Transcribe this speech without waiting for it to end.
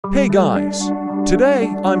Hey guys,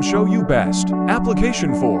 today I'm show you best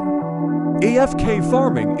application for AFK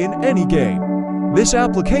farming in any game. This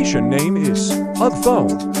application name is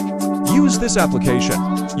Ugphone. Use this application.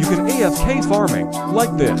 You can AFK farming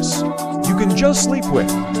like this. You can just sleep with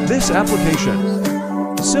this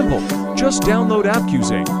application. Simple, just download app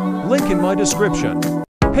using link in my description.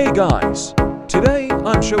 Hey guys, today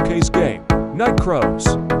I'm showcase game Night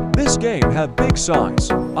Crows. This game have big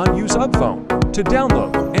size. I'm use Ugphone to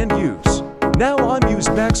download and use. Now I'm use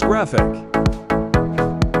max graphic.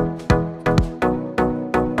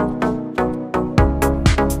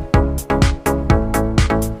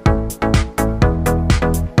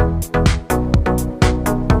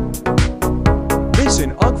 This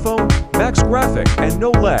in Ugphone, max graphic and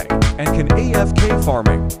no lag, and can AFK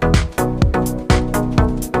farming.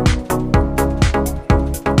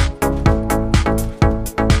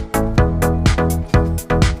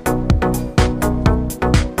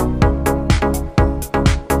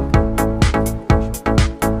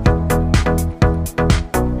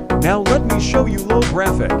 Now let me show you low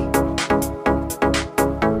graphic.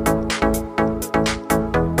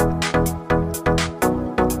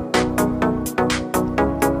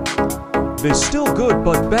 This still good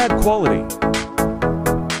but bad quality.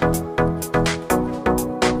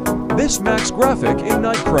 This max graphic in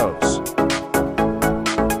Night Crows.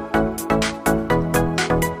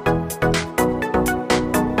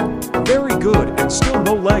 Very good and still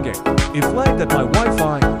no lagging. If lagged at my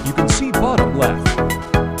Wi-Fi, you can see bottom left.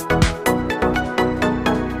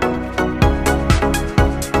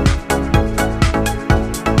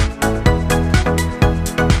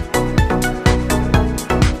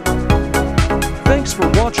 Thanks for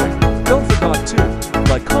watching. Don't forget to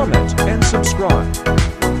like, comment, and subscribe.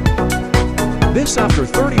 This after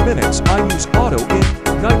 30 minutes I use auto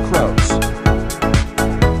in Night Crows.